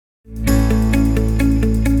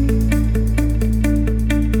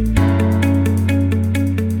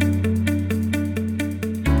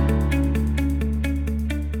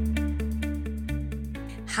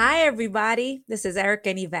everybody. This is Eric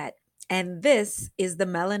and Yvette, and this is the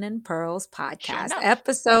Melanin Pearls Sure podcast, enough.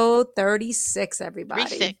 episode 36, Three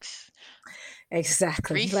everybody. six.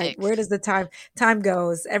 Exactly. Three Like, six. where does the time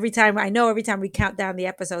goes? Every time we count down the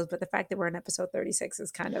episodes, but the fact that we're in episode 36 is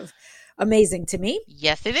kind of amazing to me.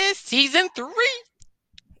 Yes, it is. Season 3.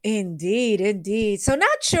 Indeed, indeed. So,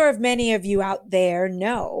 not sure if many of you out there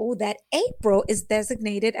know that April is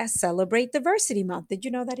designated as Celebrate Diversity Month. Did you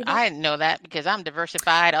know that, Yvette? I didn't know that because I'm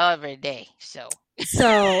diversified every day. So,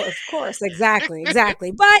 So, of course, exactly.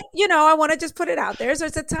 But, I want to just put it out there. So,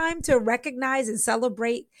 it's a time to recognize and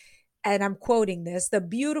celebrate, and I'm quoting this, the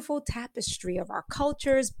beautiful tapestry of our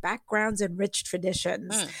cultures, backgrounds, and rich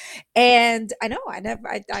traditions. mm, And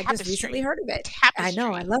I just recently tapestry. heard of it. I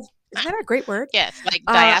know, I Tapestry. love, isn't that a great word? Yes, like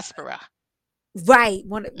Uh, diaspora. Right.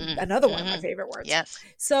 Mm, Another one of my hmm favorite words. Yes.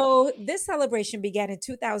 So this celebration began in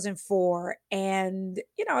 2004. And,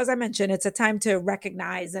 as I mentioned, it's a time to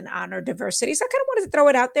recognize and honor diversity. So I kind of wanted to throw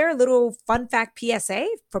it out there, a little fun fact PSA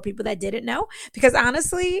for people that didn't know. Because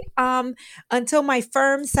honestly, until my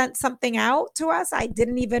firm sent something out to us, I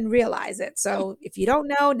didn't even realize it. Hmm, So if you don't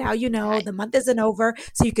know, now you know. right. The month isn't over.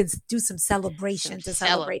 So you can do some Some celebration to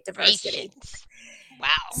celebrate diversity. celebrations. Wow.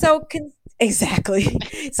 So, exactly.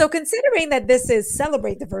 So, considering that this is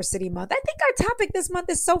Celebrate Diversity Month, I think our topic this month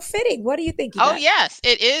is so fitting. What do you think, Oh Yvette? yes,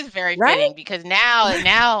 it is very Right? fitting because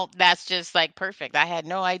now that's just like perfect. I had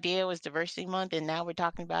no idea it was diversity month and now we're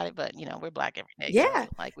talking about it, but we're black every day, so Yeah.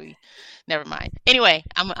 like we never mind. Anyway,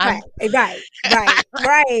 I'm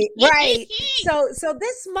Right. Right. So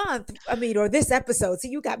this month, or this episode, so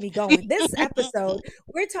you got me going. This episode,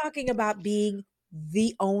 we're talking about being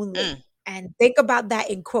the Mm, only. And think about that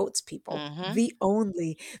in quotes, people. mhm,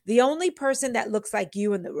 The only person that looks like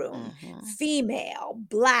you in the room, mhm, female,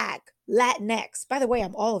 black, Latinx. By the way,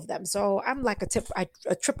 I'm all of them. So I'm like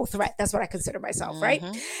a triple threat. That's what I consider myself, right?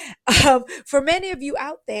 mhm. For many of you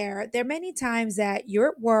out there are many times that you're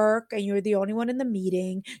at work and you're the only one in the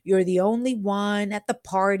meeting. You're the only one at the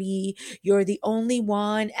party. You're the only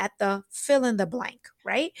one at the fill in the blank,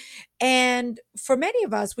 right? And for many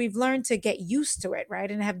of us, we've learned to get used to it, right?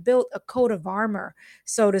 And have built a coat of armor,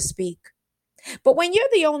 so to speak. But when you're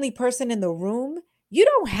the only person in the room, you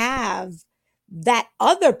don't have that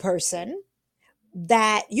other person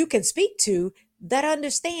that you can speak to that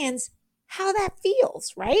understands how that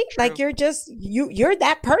feels, right? Like True. you're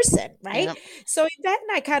that person, right? Yep. So Yvette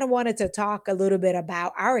and I kind of wanted to talk a little bit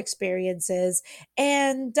about our experiences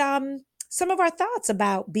and some of our thoughts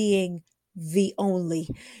about being the only.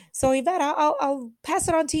 So Yvette, I'll pass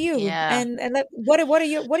it on to you, Yeah. and what are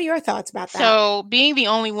your thoughts about that? So being the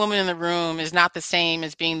only woman in the room is not the same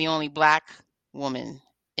as being the only black woman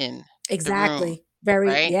in the room, Exactly. Very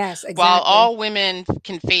right? yes, While exactly. all women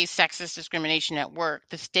can face sexist discrimination at work,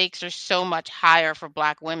 the stakes are so much higher for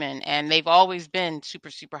black women, and they've always been super,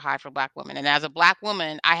 super high for black women. And as a black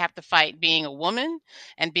woman, I have to fight being a woman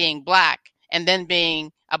and being black and then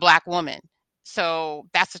being a black woman. So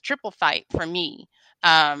that's a triple fight for me,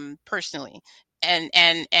 personally. And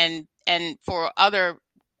for other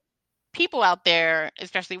people out there,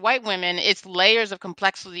 especially white women, it's layers of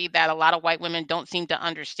complexity that a lot of white women don't seem to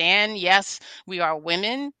understand. Yes, we are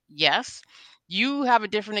women. Yes. You have a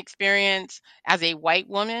different experience as a white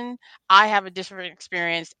woman. I have a different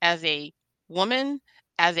experience as a woman,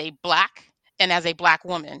 as a black, and as a black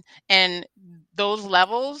woman. And those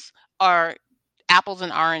levels are apples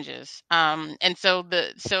and oranges. And so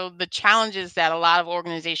the challenges that a lot of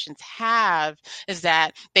organizations have is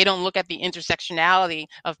that they don't look at the intersectionality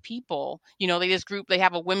of people. They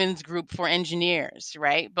have a women's group for engineers,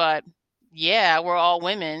 right? But yeah, we're all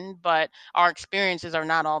women, but our experiences are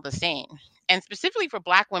not all the same. And specifically for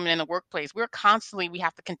black women in the workplace, we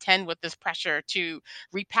have to contend with this pressure to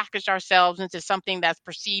repackage ourselves into something that's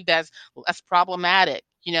perceived as less problematic,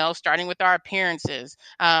 starting with our appearances.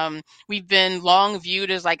 We've been long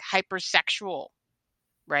viewed as like hypersexual,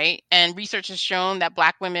 right? And research has shown that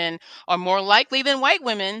black women are more likely than white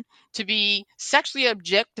women to be sexually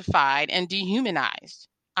objectified and dehumanized.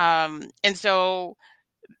 And so,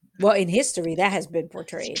 Well, in history, that has been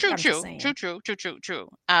portrayed. true, I'm just true, true, saying. true, true, true, true.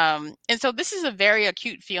 And so this is a very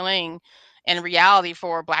acute feeling and reality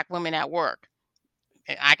for black women at work.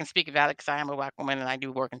 I can speak about it because I am a black woman and I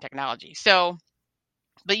do work in technology.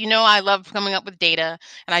 But I love coming up with data,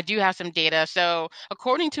 and I do have some data. So,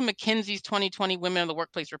 according to McKinsey's 2020 Women in the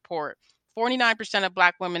Workplace report, 49% of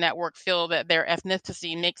black women at work feel that their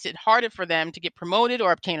ethnicity makes it harder for them to get promoted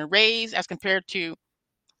or obtain a raise as compared to,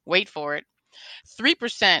 wait for it,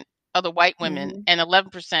 3% of the white women Mhm. and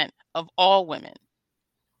 11% of all women.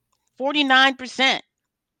 49%.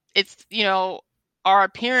 It's, our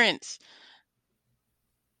appearance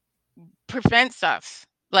prevents us.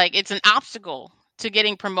 Like, it's an obstacle to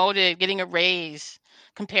getting promoted, getting a raise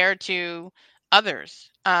compared to others.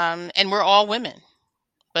 And we're all women,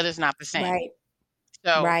 but it's not the same. Right.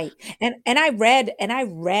 So, Right. And I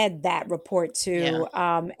read that report yeah. too,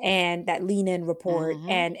 and that lean in report, Hmm.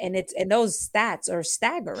 and those stats are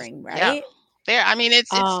staggering, Yeah. right? There. I mean, it's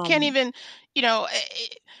can't Um, even, you know,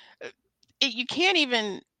 you can't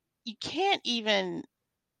even, you can't even,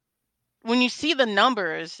 when you see the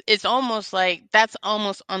numbers, it's almost like that's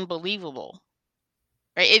almost unbelievable.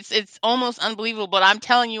 Right? It's almost unbelievable, but I'm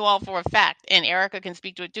telling you all for a fact, and Erica can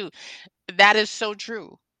speak to it too. That is so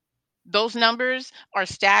true. Those numbers are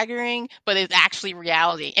staggering, but it's actually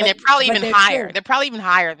reality. And they're probably but even they're higher. true. They're probably even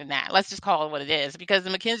higher than that. Let's just call it what it is. Because the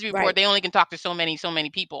McKinsey report, Right. they only can talk to so many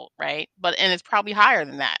people, right? But and it's probably higher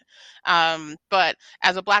than that. But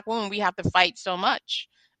as a black woman, we have to fight so much.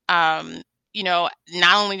 Um,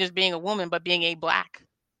 not only just being a woman, but being a black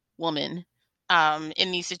woman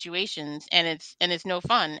in these situations, and it's no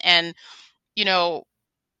fun. And you know,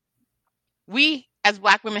 we as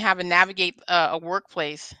black women have to navigate a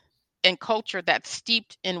workplace and culture that's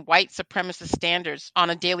steeped in white supremacist standards on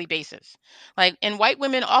a daily basis. Like, and white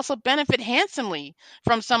women also benefit handsomely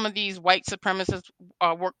from some of these white supremacist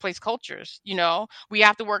workplace cultures. We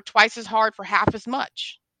have to work twice as hard for half as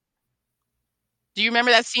much. Do you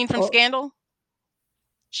remember that scene from Or Scandal?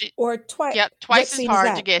 twice. Yep, What twice as scene is hard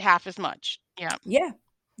to that? get half as much. Yeah. Yeah.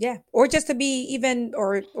 Yeah. Or just to be even,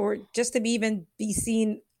 or just to be even be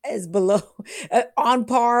seen as below, on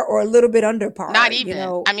par or a little bit under Not par, you even.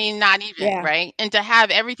 know? I mean, not even, Yeah. right? And to have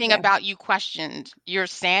everything Yeah. about you questioned, your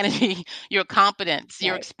sanity, your competence,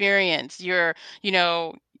 your Right. experience, your,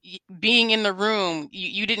 being in the room.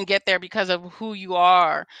 You didn't get there because of who you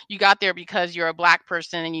are. You got there because you're a black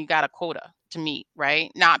person and you got a quota to meet,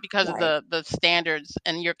 right? Not because of Right. the standards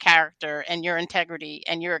and your character and your integrity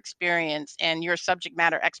and your experience and your subject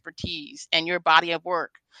matter expertise and your body of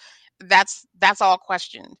work. That's all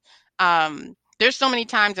questioned. There's so many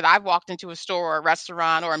times that I've walked into a store or a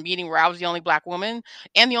restaurant or a meeting where I was the only black woman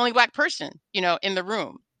and the only black person, in the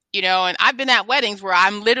room. And I've been at weddings where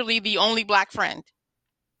I'm literally the only black friend,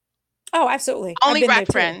 Oh, absolutely. I've only been there black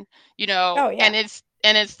too. friend, Oh, yeah.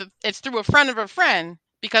 and it's through a friend of a friend,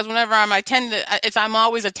 because whenever I'm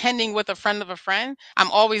always attending with a friend of a friend. I'm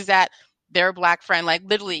always their black friend, like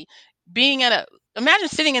literally being imagine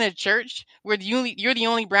sitting in a church where you're the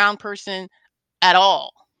only brown person at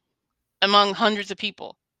all among hundreds of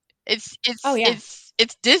people. It's Oh, it's yeah. it's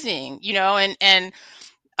it's dizzying, and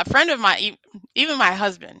a friend of mine, even my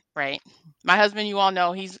husband, right? My husband, you all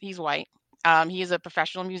know, he's white. He is a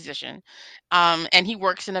professional musician, and he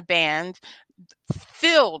works in a band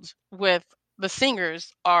filled with the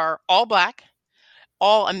singers are all black,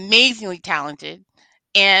 all amazingly talented,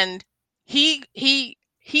 and he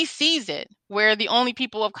sees it where the only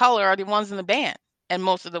people of color are the ones in the band and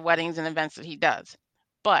most of the weddings and events that he does.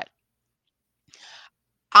 But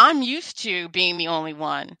I'm used to being the only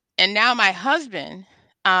one, and now my husband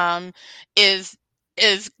um, is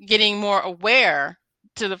getting more aware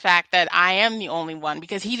to the fact that I am the only one,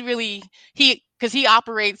 because he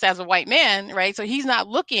operates as a white man, right? So he's not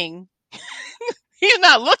looking,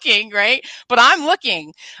 right? But I'm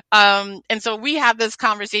looking. And so we have this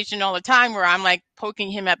conversation all the time where I'm like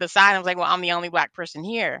poking him at the side. I was like, well, I'm the only black person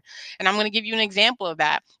here. And I'm going to give you an example of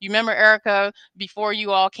that. You remember, Erica, before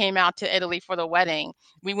you all came out to Italy for the wedding,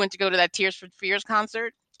 we went to go to that Tears for Fears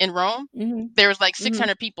concert in Rome. Mhm. There was like Mhm.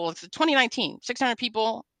 600 people. It's 2019, 600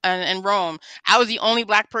 people in Rome. I was the only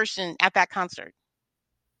black person at that concert.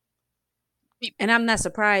 And I'm not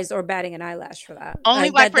surprised or batting an eyelash for that. Only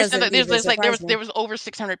Like, black that person. doesn't There's, even there's like there was surprise there me. was over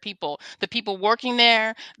 600 people. The people working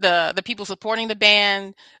there, the people supporting the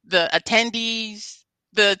band, the attendees,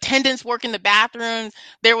 the attendants working the bathrooms.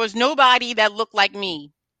 There was nobody that looked like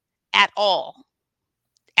me at all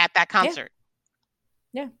at that Yeah. concert.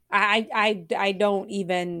 Yeah. I don't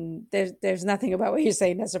even, there's nothing about what you're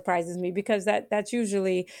saying that surprises me, because that's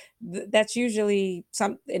usually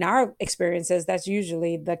some, in our experiences, that's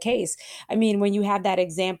usually the case. I mean, when you have that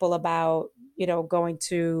example about, going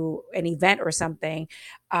to an event or something,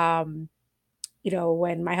 um,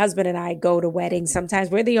 when my husband and I go to weddings, sometimes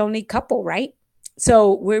we're the only couple, right?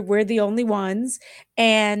 So we're the only ones.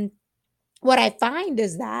 And what I find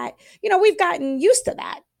is that, we've gotten used to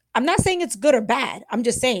that. I'm not saying it's good or bad. I'm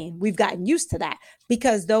just saying we've gotten used to that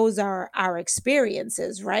because those are our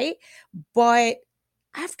experiences, right? But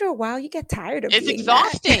after a while, you get tired of It's being that.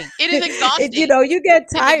 exhausting. It is exhausting. You get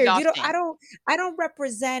It's tired. exhausting. I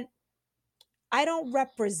don't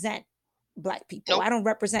represent Black people. Nope. I don't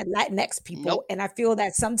represent Latinx people. Nope. And I feel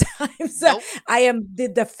that sometimes Nope. I am the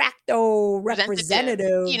de facto Representative.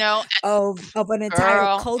 You representative know, of an entire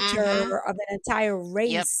girl. culture, Mhm. of an entire Yep.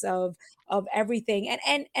 race, of everything.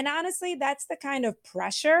 And honestly, that's the kind of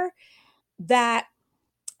pressure that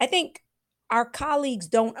I think our colleagues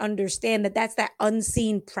don't understand, that that's that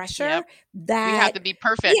unseen pressure Yep. We have that, to be yeah,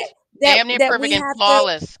 perfect, that damn near that perfect we and have to,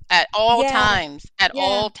 flawless at all yeah, times,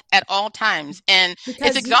 yeah, at all times, and it's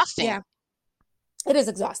because exhausting. yeah, it is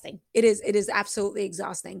exhausting. It is absolutely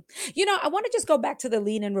exhausting. I want to just go back to the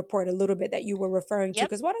lean in report a little bit that you were referring to, Yep.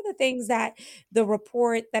 because one of the things that the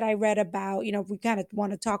report that I read about, we kind of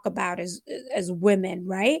want to talk about as women,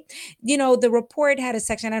 right? The report had a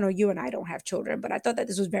section. I know you and I don't have children, but I thought that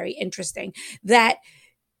this was very interesting, that,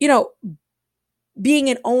 you know, being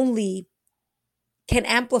an only can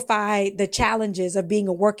amplify the challenges of being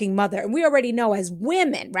a working mother. And we already know, as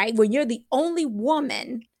women, right? When you're the only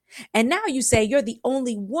woman, and now you say you're the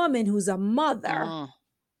only woman who's a mother Mm,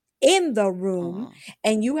 in the room, mm,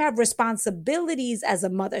 and you have responsibilities as a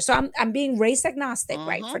mother. So I'm being race agnostic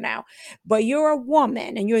right for mhm. now. But you're a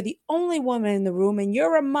woman and you're the only woman in the room and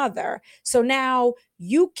you're a mother. So now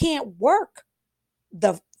you can't work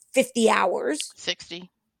the 50 hours,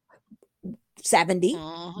 60. 70,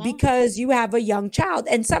 Mhm. because you have a young child.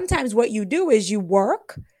 And sometimes what you do is you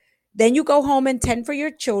work, then you go home and tend for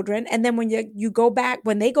your children, and then when you go back,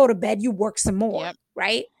 when they go to bed, you work some more, Yep.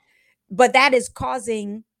 right? But that is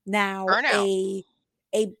causing now Burnout.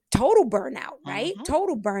 a total burnout, right? Mhm.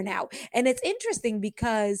 Total burnout. And it's interesting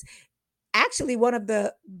because actually one of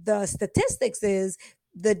the statistics is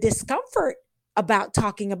the discomfort about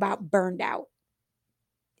talking about burned out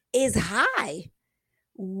is high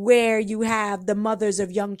where you have the mothers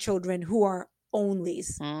of young children who are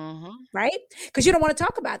onlys, Mhm. right? Because you don't want to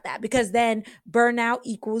talk about that, because then burnout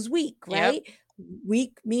equals weak, Yep. right?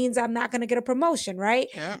 Weak means I'm not going to get a promotion, right?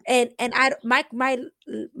 Yep. And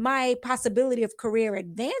my possibility of career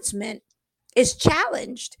advancement is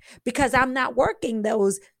challenged because I'm not working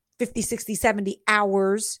those 50, 60, 70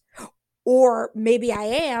 hours, or maybe I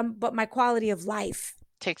am, but my quality of life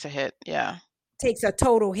Takes a hit. Yeah. takes a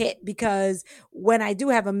total hit, because when I do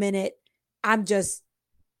have a minute, I'm just,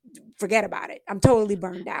 forget about it. I'm totally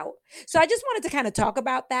burned out. So I just wanted to kind of talk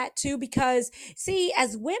about that too, because see,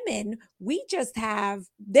 as women, we just have,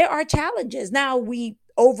 there are challenges. Now we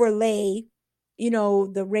overlay,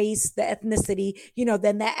 the race, the ethnicity,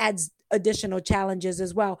 then that adds additional challenges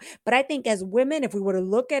as well. But I think as women, if we were to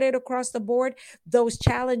look at it across the board, those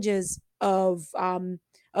challenges of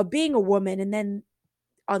being a woman, and then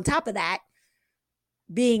on top of that,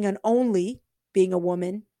 being an only, being a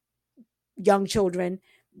woman, young children,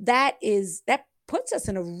 that puts us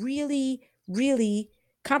in a really, really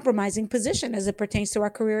compromising position as it pertains to our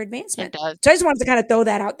career It advancement. does. So I just wanted to kind of throw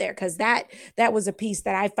that out there, because that was a piece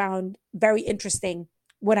that I found very interesting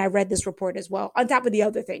when I read this report as well, on top of the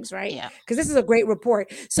other things, right? Yeah. Because this is a great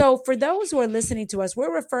report. So for those who are listening to us,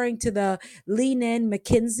 we're referring to the Lean In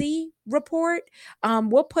McKinsey report.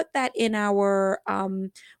 We'll put that in our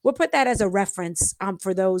we'll put that as a reference,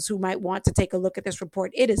 for those who might want to take a look at this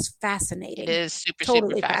report. It is It fascinating, is super, super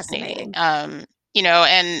totally fascinating.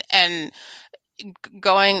 fascinating. And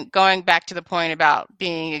going back to the point about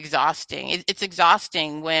being exhausting, it's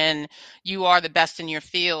exhausting when you are the best in your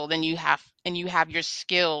field and you have your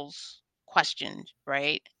skills questioned,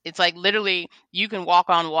 right? It's like literally you can walk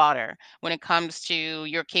on water when it comes to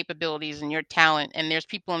your capabilities and your talent, and there's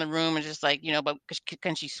people in the room and just like, but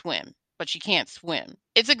can she swim? But she can't swim.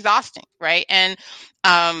 It's exhausting, right? And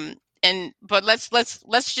but let's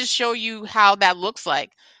just show you how that looks like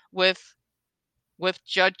with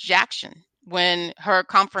Judge Jackson when her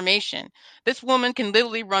confirmation. This woman can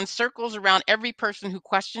literally run circles around every person who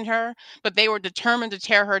questioned her, but they were determined to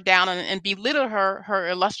tear her down and belittle her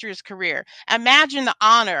illustrious career. Imagine the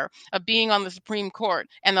honor of being on the Supreme Court,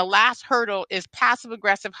 and the last hurdle is passive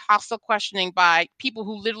aggressive, hostile questioning by people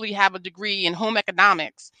who literally have a degree in home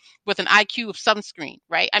economics with an IQ of sunscreen,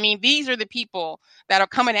 right? I mean, these are the people that are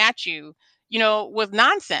coming at you, with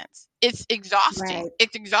nonsense. It's exhausting. Right.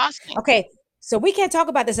 It's exhausting. Okay. So we can't talk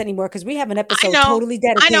about this anymore because we have an I episode know. totally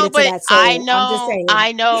I know, dedicated to but that. So I'm just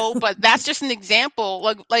saying. but that's just an example.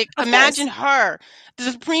 Like Of imagine course. her, the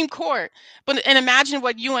Supreme Court. And imagine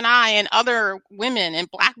what you and I and other women and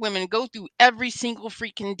black women go through every single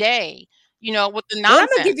freaking day, with the Well,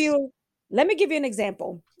 nonsense. let me give you an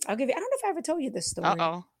example. I don't know if I ever told you this story,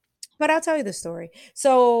 Uh-oh. but I'll tell you the story.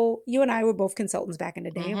 So you and I were both consultants back in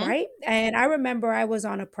the day, Mm-hmm. right? And I remember I was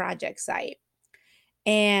on a project site,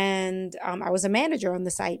 and I was a manager on the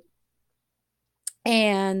site.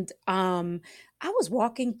 And I was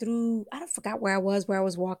walking through, I don't forgot where I was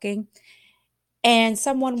walking. and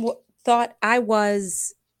someone thought I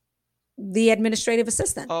was the administrative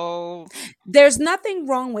assistant. Oh, There's nothing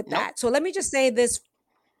wrong with nope. that. So let me just say this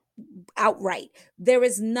outright. There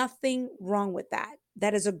is nothing wrong with that.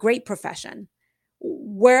 That is a great profession.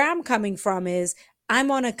 Where I'm coming from is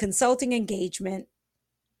I'm on a consulting engagement.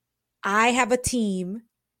 I have a team,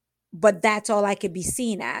 but that's all I could be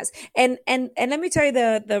seen as. And let me tell you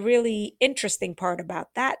the really interesting part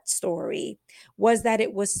about that story was that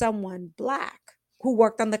it was someone black who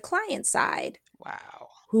worked on the client side Wow.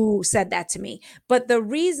 who said that to me. But the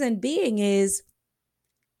reason being is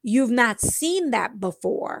you've not seen that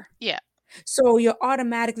before. Yeah. So you're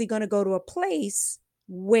automatically going to go to a place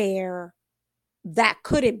where that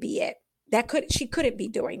couldn't be it. She couldn't be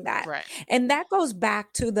doing that. Right. And that goes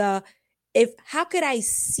back to the if how could I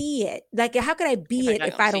see it? Like how could I If be I it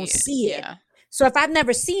if don't I see don't it. see it? Yeah. So if I've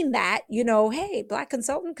never seen that, hey, black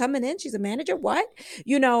consultant coming in, she's a manager, what?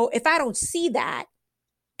 If I don't see that,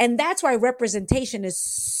 and that's why representation is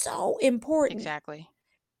so important Exactly.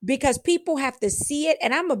 because people have to see it,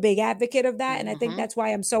 and I'm a big advocate of that, and I think Mm-hmm. that's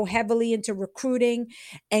why I'm so heavily into recruiting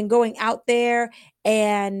and going out there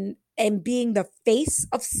and being the face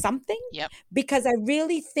of something, Yep. because I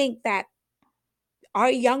really think that our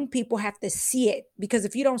young people have to see it, because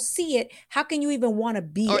if you don't see it, how can you even want to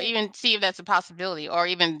be Or it? even see if that's a possibility or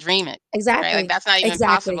even dream it, right? Like, Exactly. that's not even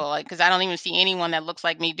Exactly. possible, like, because I don't even see anyone that looks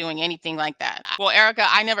like me doing anything like that. Well, Erica,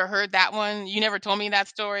 I never heard that one. You never told me that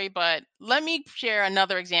story, but let me share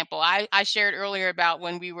another example. I shared earlier about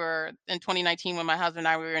when we were in 2019 when my husband and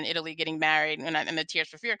I we were in Italy getting married and the Tears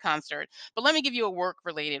for Fear concert. But let me give you a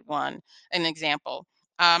work-related one, an example.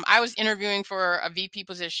 I was interviewing for a VP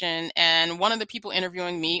position, and one of the people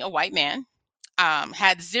interviewing me, a white man,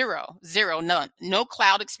 had zero, none, no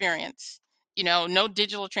cloud experience, no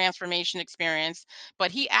digital transformation experience.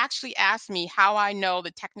 But he actually asked me how I know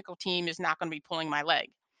the technical team is not going to be pulling my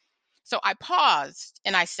leg. So I paused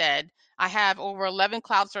and I said, I have over 11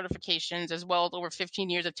 cloud certifications as well as over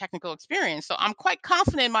 15 years of technical experience. So I'm quite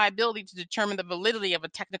confident in my ability to determine the validity of a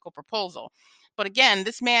technical proposal. But again,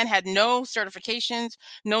 this man had no certifications,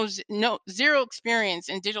 no zero experience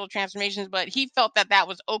in digital transformations, but he felt that that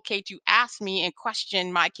was okay to ask me and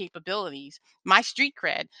question my capabilities, my street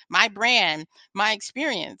cred, my brand, my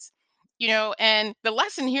experience. And the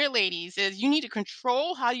lesson here, ladies, is you need to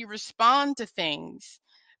control how you respond to things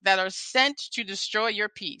that are sent to destroy your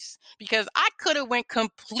peace, because I could have went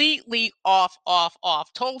completely off,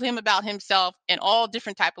 told him about himself in all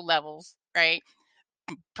different type of levels, right?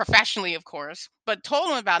 Professionally, of course, but told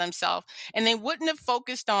him about himself, and they wouldn't have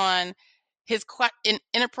focused on his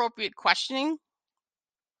inappropriate questioning.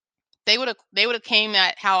 They would have came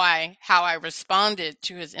at how I responded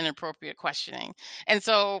to his inappropriate questioning. And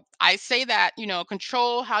so I say that,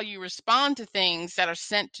 control how you respond to things that are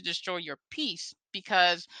sent to destroy your peace,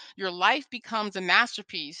 because your life becomes a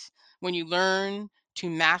masterpiece when you learn to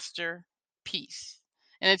master peace.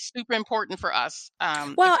 And it's super important for us,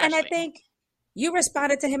 Well, and I especially. think you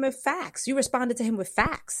responded to him with facts. You responded to him with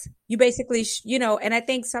facts. You basically, and I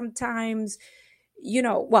think sometimes,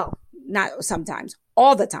 well, not sometimes,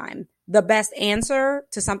 all the time, the best answer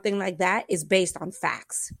to something like that is based on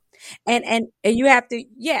facts. And you have to,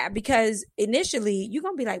 yeah, because initially you're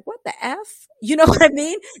gonna be like, what the F? You know what I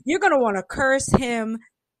mean? You're gonna want to curse him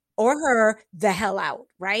or her the hell out,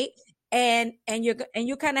 right? And you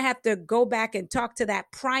kind of have to go back and talk to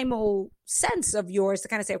that primal sense of yours to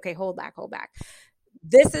kind of say, okay, hold back.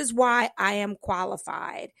 This is why I am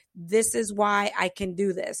qualified. This is why I can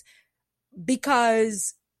do this,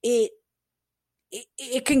 because it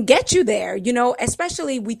can get you there,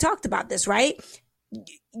 especially we talked about this, right?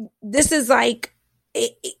 This is like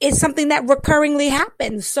it's something that recurringly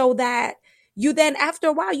happens, so that you then after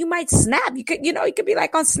a while you might snap. You could be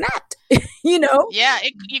like on snapped, you know. Yeah,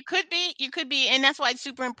 you could be, and that's why it's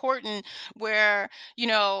super important. Where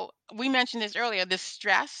we mentioned this earlier, the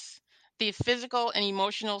stress, the physical and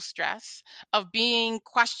emotional stress of being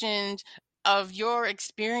questioned, of your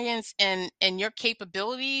experience and your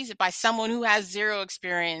capabilities by someone who has zero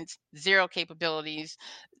experience, zero capabilities,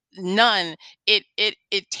 none. It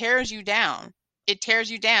tears you down. It tears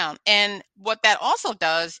you down. And what that also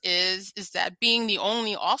does is that being the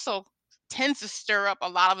only also tends to stir up a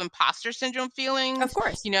lot of imposter syndrome Of feelings,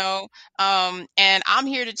 course. and I'm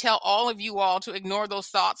here to tell all of you all to ignore those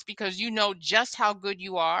thoughts, because you know just how good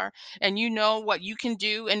you are, and you know what you can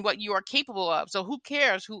do and what you are capable of. So who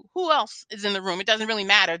cares who else is in the room? It doesn't really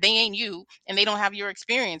matter. They ain't you, and they don't have your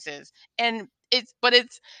experiences. And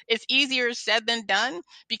it's easier said than done,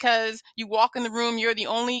 because you walk in the room, you're the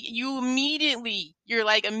only, you're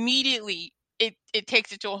like immediately it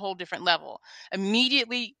takes it to a whole different level.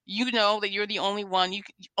 Immediately, you know that you're the only one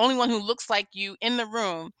who looks like you in the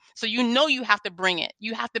room. So you have to bring it.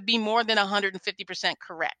 You have to be more than 150%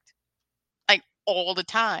 correct. Like all the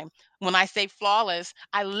time. When I say flawless,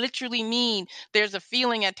 I literally mean there's a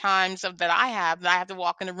feeling at times of that I have to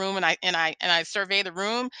walk in the room and I survey the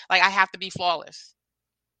room, like I have to be flawless.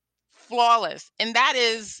 Flawless. And that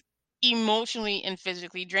is emotionally and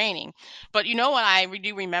physically draining. But you know what I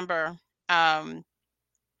do remember, um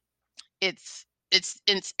it's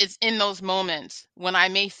in those moments when I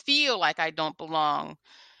may feel like I don't belong,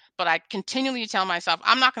 but I continually tell myself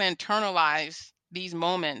I'm not going to internalize these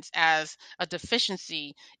moments as a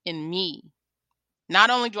deficiency in me. Not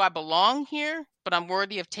only do I belong here, but I'm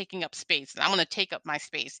worthy of taking up space. I'm going to take up my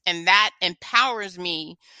space. And that empowers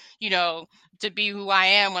me, you know, to be who I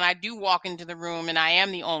am when I do walk into the room and I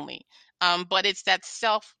am the only. But it's that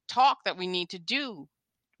self-talk that we need to do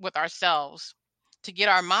with ourselves to get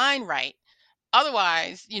our mind right.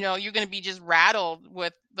 Otherwise, you're going to be just rattled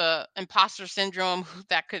with the imposter syndrome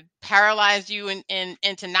that could paralyze you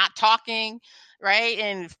into not talking, right?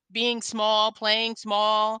 And being small, playing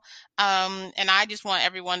small. And I just want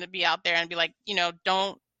everyone to be out there and be like,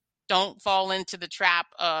 don't fall into the trap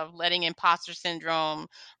of letting imposter syndrome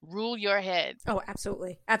rule your head. Oh,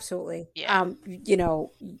 absolutely. Absolutely. Yeah.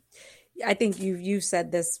 I think you've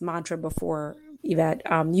said this mantra before, Yvette.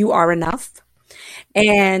 You are enough.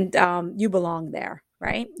 And you belong there,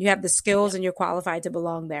 right? You have the skills Yeah. and you're qualified to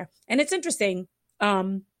belong there. And it's interesting.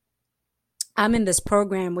 I'm in this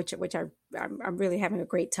program, which I'm really having a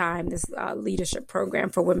great time. This leadership program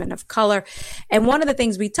for women of color, and one of the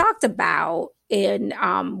things we talked about in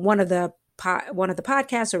one of the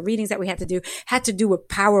podcasts or readings that we had to do with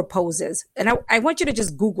power poses. And I want you to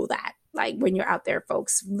just Google that, like when you're out there,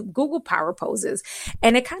 folks. Google power poses,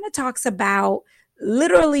 and it kind of talks about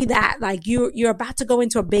literally that, like you're about to go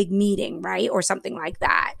into a big meeting, right, or something like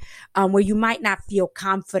that, where you might not feel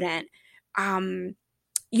confident.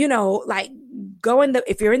 Like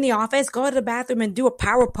if you're in the office, go to the bathroom and do a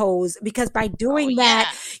power pose, because by doing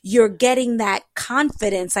that, you're getting that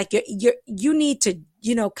confidence. Like you need to,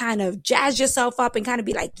 kind of jazz yourself up and kind of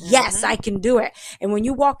be like, yes, I can do it. And when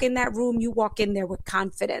you walk in that room, you walk in there with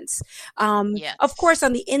confidence. Yes. Of course,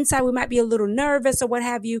 on the inside, we might be a little nervous or what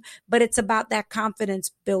have you, but it's about that confidence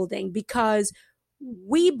building, because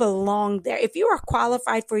we belong there. If you are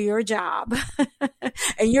qualified for your job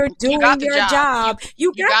and you're doing your job,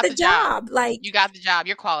 you got the job. Like, you got the job.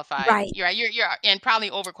 You're qualified. Right. You're right. You're and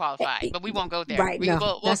probably overqualified, but we won't go there. Right.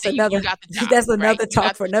 We'll that's say another, you got the job. that's another right?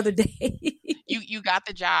 talk for another day. you got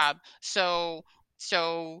the job. So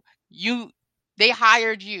they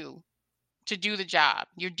hired you to do the job.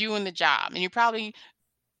 You're doing the job and you're probably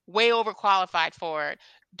way overqualified for it.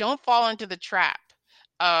 Don't fall into the trap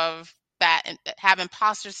of that and have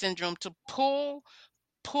imposter syndrome to pull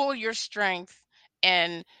your strength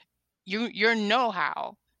and your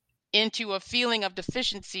know-how into a feeling of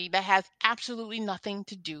deficiency that has absolutely nothing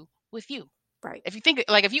to do with you. Right.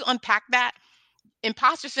 If you unpack that,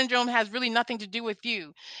 imposter syndrome has really nothing to do with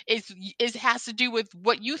you. It has to do with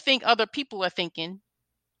what you think other people are thinking,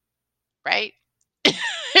 right? It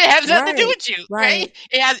has nothing to do with you, right?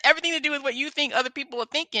 It has everything to do with what you think other people are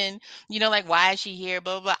thinking. Like, why is she here?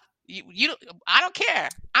 Blah blah. I don't care.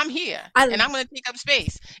 I'm here, and I'm going to take up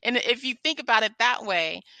space. And if you think about it that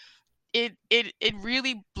way, it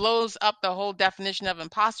really blows up the whole definition of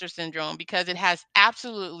imposter syndrome, because it has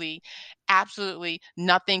absolutely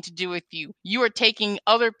nothing to do with you. You are taking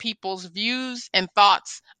other people's views and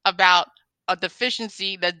thoughts about a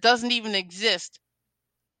deficiency that doesn't even exist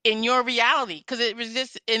in your reality, because it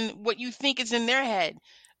exists in what you think is in their head.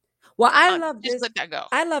 Well, I love just this. Let that go.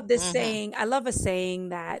 I love this saying. I love a saying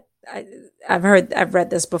that I've read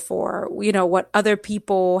this before. What other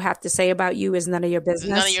people have to say about you is none of your business.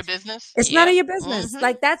 None of your business. It's none of your business.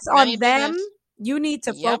 Like, that's on them. You need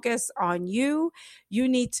to focus on you. You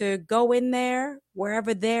need to go in there,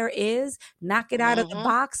 wherever there is, knock it out of the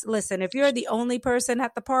box. Listen, if you're the only person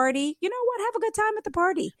at the party, you know what? Have a good time at the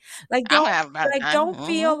party. Like, don't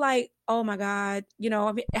feel like, oh my God,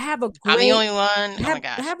 have a great, I'm the only one. Have, oh my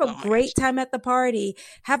gosh. Have a great time at the party.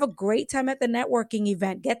 Have a great time at the networking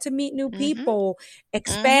event. Get to meet new people.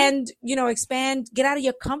 Expand, get out of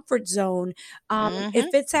your comfort zone.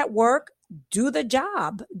 If it's at work, do the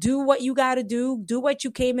job, do what you got to do what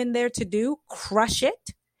you came in there to do, crush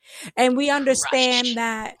it. And we understand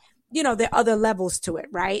that, there are other levels to it,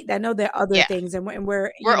 right? I know there are other things, and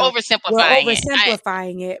we're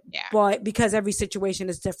oversimplifying it, but because every situation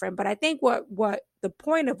is different. But I think what the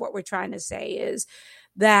point of what we're trying to say is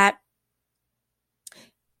that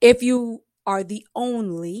if you are the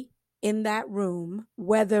only in that room,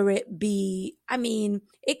 whether it be, I mean,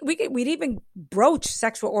 we'd even broach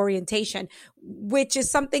sexual orientation, which is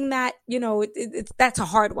something that, that's a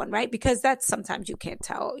hard one, right? Because that's sometimes you can't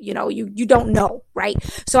tell, you don't know, right?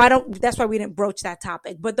 So that's why we didn't broach that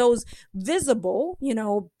topic. But those visible,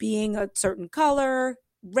 being a certain color,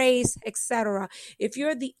 race, etc. If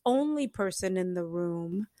you're the only person in the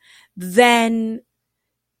room, then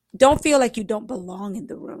don't feel like you don't belong in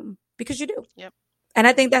the room, because you do. Yep. And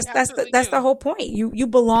I think You that's absolutely that's the do. whole point. You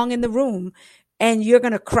belong in the room, and you're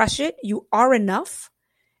going to crush it. You are enough,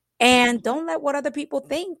 and Hmm. don't let what other people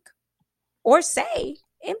think or say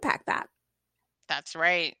impact that. That's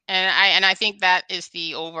right. And I think that is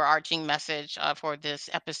the overarching message for this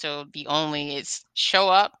episode. The only is show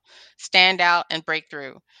up, stand out, and break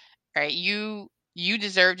through. Right? You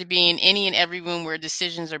deserve to be in any and every room where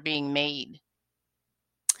decisions are being made.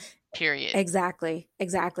 Period. Exactly.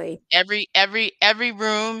 Exactly. Every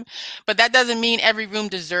room, but that doesn't mean every room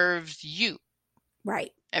deserves you.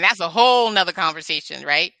 Right. And that's a whole nother conversation,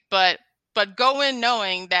 right? But go in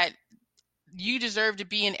knowing that you deserve to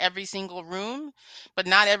be in every single room, but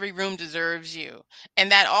not every room deserves you.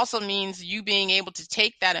 And that also means you being able to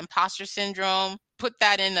take that imposter syndrome, put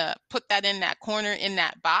that in that corner, in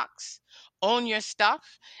that box, own your stuff,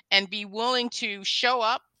 and be willing to show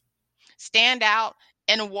up, stand out,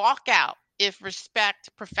 and walk out if respect,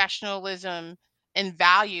 professionalism, and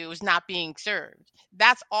value is not being served.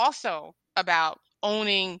 That's also about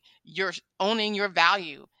owning your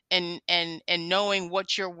value and knowing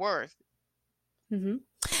what you're worth. Hmm.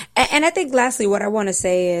 And I think lastly, what I want to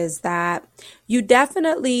say is that you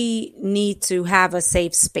definitely need to have a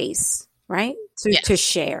safe space, right? To Yes.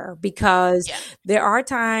 share, because Yeah. there are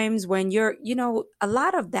times when a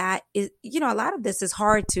lot of that is, a lot of this is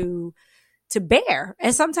hard to bear.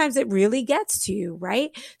 And sometimes it really gets to you,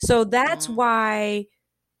 right? So that's Mhm. why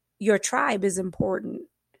your tribe is important.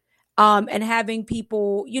 And having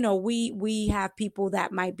people, we have people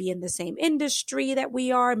that might be in the same industry that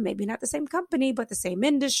we are, maybe not the same company, but the same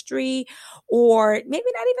industry, or maybe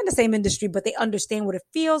not even the same industry, but they understand what it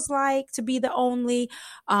feels like to be the only.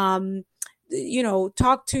 Um,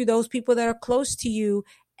 talk to those people that are close to you,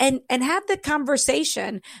 and have the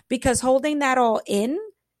conversation, because holding that all in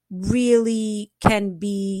really can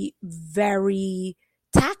be very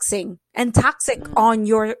taxing and toxic Mhm.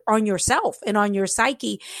 on yourself and on your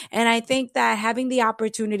psyche. And I think that having the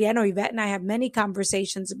opportunity, I know Yvette and I have many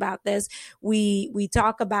conversations about this. We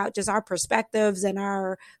talk about just our perspectives and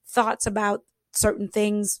our thoughts about certain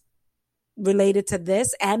things related to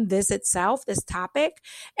this and this itself, this topic,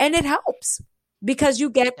 and it helps because It you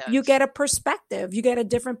does. get a perspective, you get a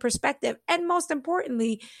different perspective, and most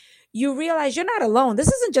importantly, you realize you're not alone. This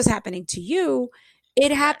isn't just happening to you.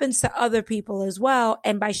 It happens Correct. to other people as well.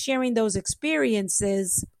 And by sharing those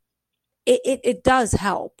experiences, it does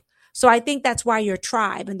help. So I think that's why your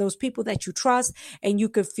tribe and those people that you trust and you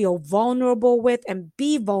could feel vulnerable with and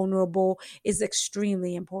be vulnerable is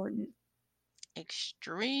extremely important.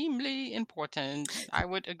 Extremely important. I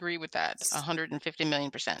would agree with that 150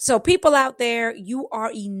 million%. So people out there, you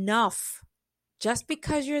are enough. Just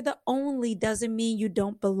because you're the only doesn't mean you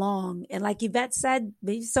don't belong. And like Yvette said,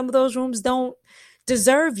 maybe some of those rooms don't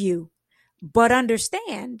deserve you, but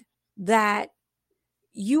understand that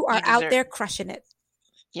you are You out deserve there crushing it.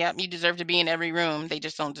 Yeah, you deserve to be in every room. They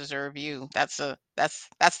just don't deserve you. That's the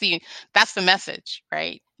message,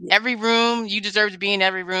 right? Yeah. Every room, you deserve to be in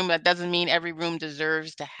every room. That doesn't mean every room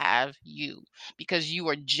deserves to have you, because you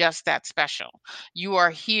are just that special. You are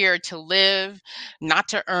here to live, not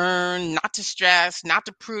to earn, not to stress, not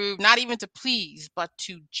to prove, not even to please, but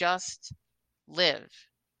to just live,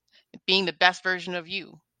 being the best version of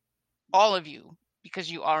you, all of you, because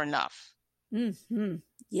you are enough. Hmm.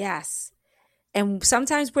 Yes. And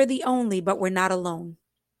sometimes we're the only, but we're not alone.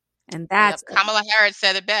 And Yep. that's, Kamala Harris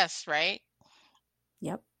said it best, right?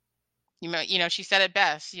 yep. She said it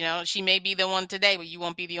best. She may be the one today, but you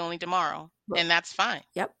won't be the only tomorrow, Well, and that's fine.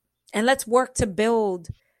 yep. And let's work to build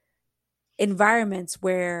environments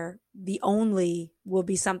where the only will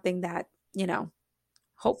be something that, Doesn't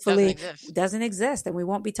hopefully exist. doesn't exist, and we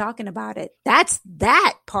won't be talking about it. That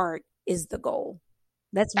part is the goal.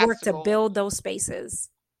 Let's That's work the to goal. build those spaces.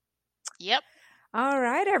 Yep. All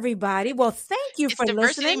right, everybody. Well, thank you It's for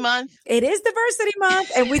diversity listening. month. It is diversity month,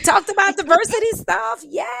 and we talked about diversity stuff.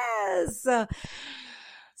 Yes.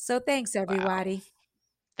 So thanks, Wow. everybody.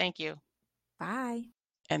 Thank you. Bye.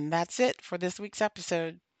 And that's it for this week's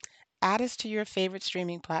episode. Add us to your favorite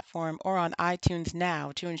streaming platform or on iTunes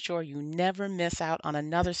now to ensure you never miss out on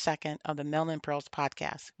another second of the Melanin Pearls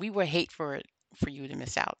podcast. We will hate for it. for you to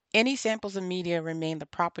miss out. Any samples of media remain the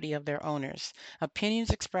property of their owners. Opinions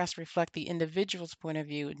expressed reflect the individual's point of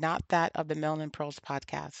view, not that of the Melanin Pearls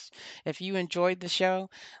podcast. If you enjoyed the show,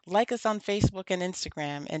 like us on Facebook and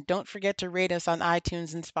Instagram, and don't forget to rate us on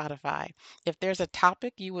iTunes and Spotify. If there's a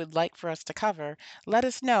topic you would like for us to cover, let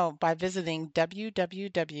us know by visiting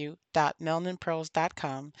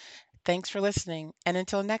www.melaninpearls.com. Thanks for listening, and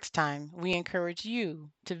until next time, we encourage you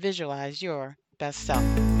to visualize your best self.